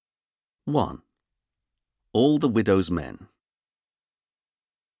1. All the Widow's Men.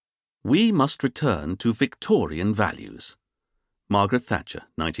 We must return to Victorian values. Margaret Thatcher,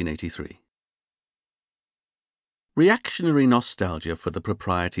 1983. Reactionary nostalgia for the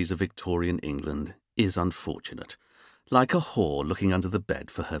proprieties of Victorian England is unfortunate, like a whore looking under the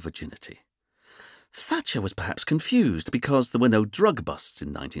bed for her virginity. Thatcher was perhaps confused because there were no drug busts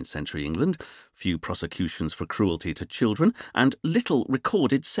in 19th century England, few prosecutions for cruelty to children, and little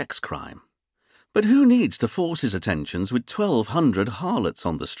recorded sex crime. But who needs to force his attentions with 1,200 harlots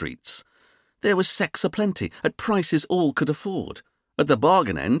on the streets? There was sex aplenty, at prices all could afford. At the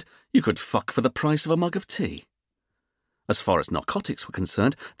bargain end, you could fuck for the price of a mug of tea. As far as narcotics were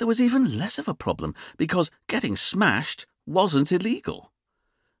concerned, there was even less of a problem, because getting smashed wasn't illegal.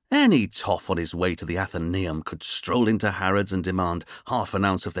 Any toff on his way to the Athenaeum could stroll into Harrods and demand half an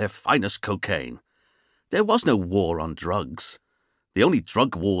ounce of their finest cocaine. There was no war on drugs. The only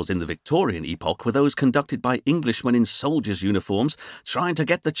drug wars in the Victorian epoch were those conducted by Englishmen in soldiers' uniforms trying to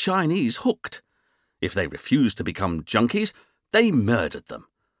get the Chinese hooked. If they refused to become junkies, they murdered them.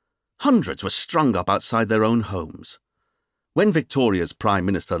 Hundreds were strung up outside their own homes. When Victoria's Prime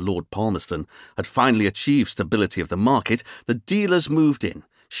Minister Lord Palmerston had finally achieved stability of the market, the dealers moved in,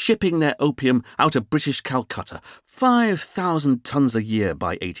 shipping their opium out of British Calcutta, 5,000 tons a year by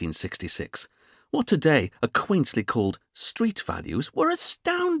 1866. What today are quaintly called street values were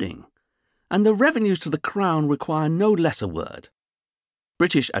astounding. And the revenues to the Crown require no less a word.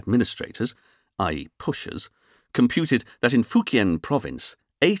 British administrators, i.e. pushers, computed that in Fujian province,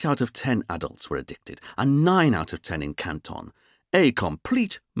 8 out of 10 adults were addicted, and 9 out of 10 in Canton, a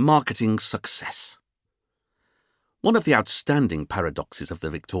complete marketing success. One of the outstanding paradoxes of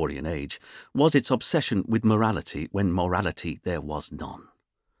the Victorian age was its obsession with morality when morality there was none.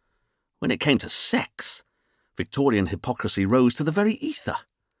 When it came to sex, Victorian hypocrisy rose to the very ether.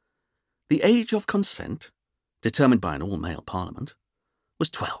 The age of consent, determined by an all-male parliament, was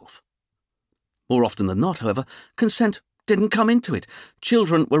 12. More often than not, however, consent didn't come into it.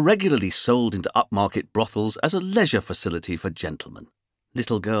 Children were regularly sold into upmarket brothels as a leisure facility for gentlemen.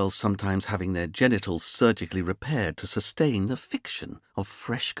 Little girls sometimes having their genitals surgically repaired to sustain the fiction of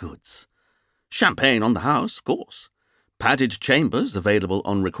fresh goods. Champagne on the house, of course. Padded chambers available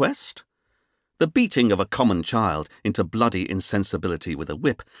on request. The beating of a common child into bloody insensibility with a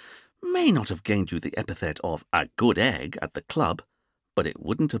whip may not have gained you the epithet of a good egg at the club, but it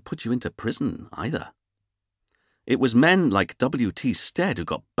wouldn't have put you into prison either. It was men like W.T. Stead who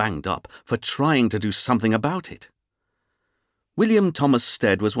got banged up for trying to do something about it. William Thomas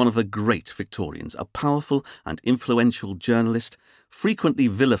Stead was one of the great Victorians, a powerful and influential journalist, frequently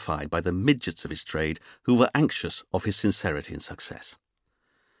vilified by the midgets of his trade who were anxious of his sincerity and success.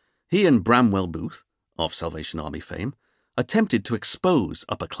 He and Bramwell Booth, of Salvation Army fame, attempted to expose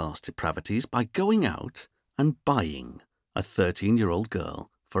upper-class depravities by going out and buying a 13-year-old girl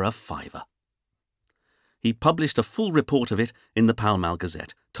for a fiver. He published a full report of it in the Pall Mall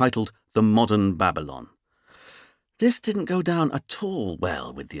Gazette, titled The Modern Babylon. This didn't go down at all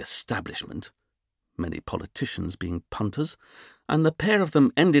well with the establishment, many politicians being punters, and the pair of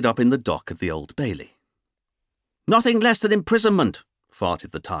them ended up in the dock at the Old Bailey. "Nothing less than imprisonment,"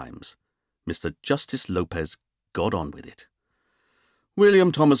 farted the Times. Mr. Justice Lopez got on with it.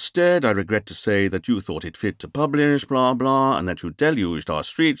 "William Thomas Stead, I regret to say that you thought it fit to publish, blah, blah, and that you deluged our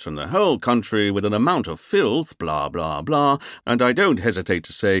streets and the whole country with an amount of filth, blah, blah, blah, and I don't hesitate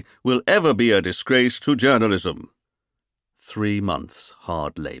to say will ever be a disgrace to journalism." 3 months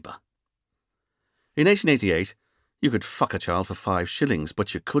hard labour. In 1888, you could fuck a child for 5 shillings,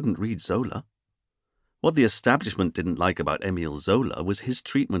 but you couldn't read Zola. What the establishment didn't like about Émile Zola was his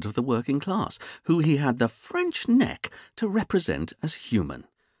treatment of the working class, who he had the French neck to represent as human.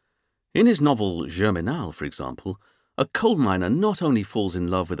 In his novel Germinal, for example, a coal miner not only falls in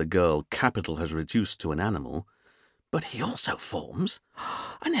love with a girl capital has reduced to an animal, but he also forms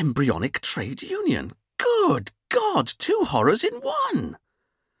an embryonic trade union. Good God, 2 horrors in one!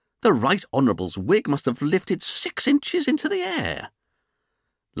 The Right Honourable's wig must have lifted 6 inches into the air.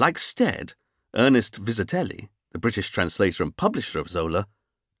 Like Stead, Ernest Visitelli, the British translator and publisher of Zola,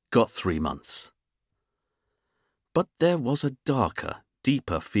 got 3 months. But there was a darker,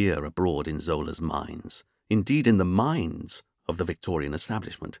 deeper fear abroad in Zola's minds, indeed in the minds of the Victorian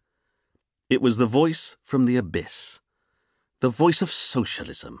establishment. It was the voice from the abyss, the voice of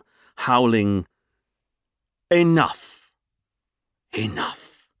socialism, howling, "Enough!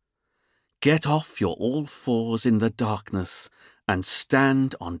 Enough! Get off your all fours in the darkness and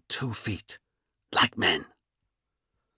stand on 2 feet, like men."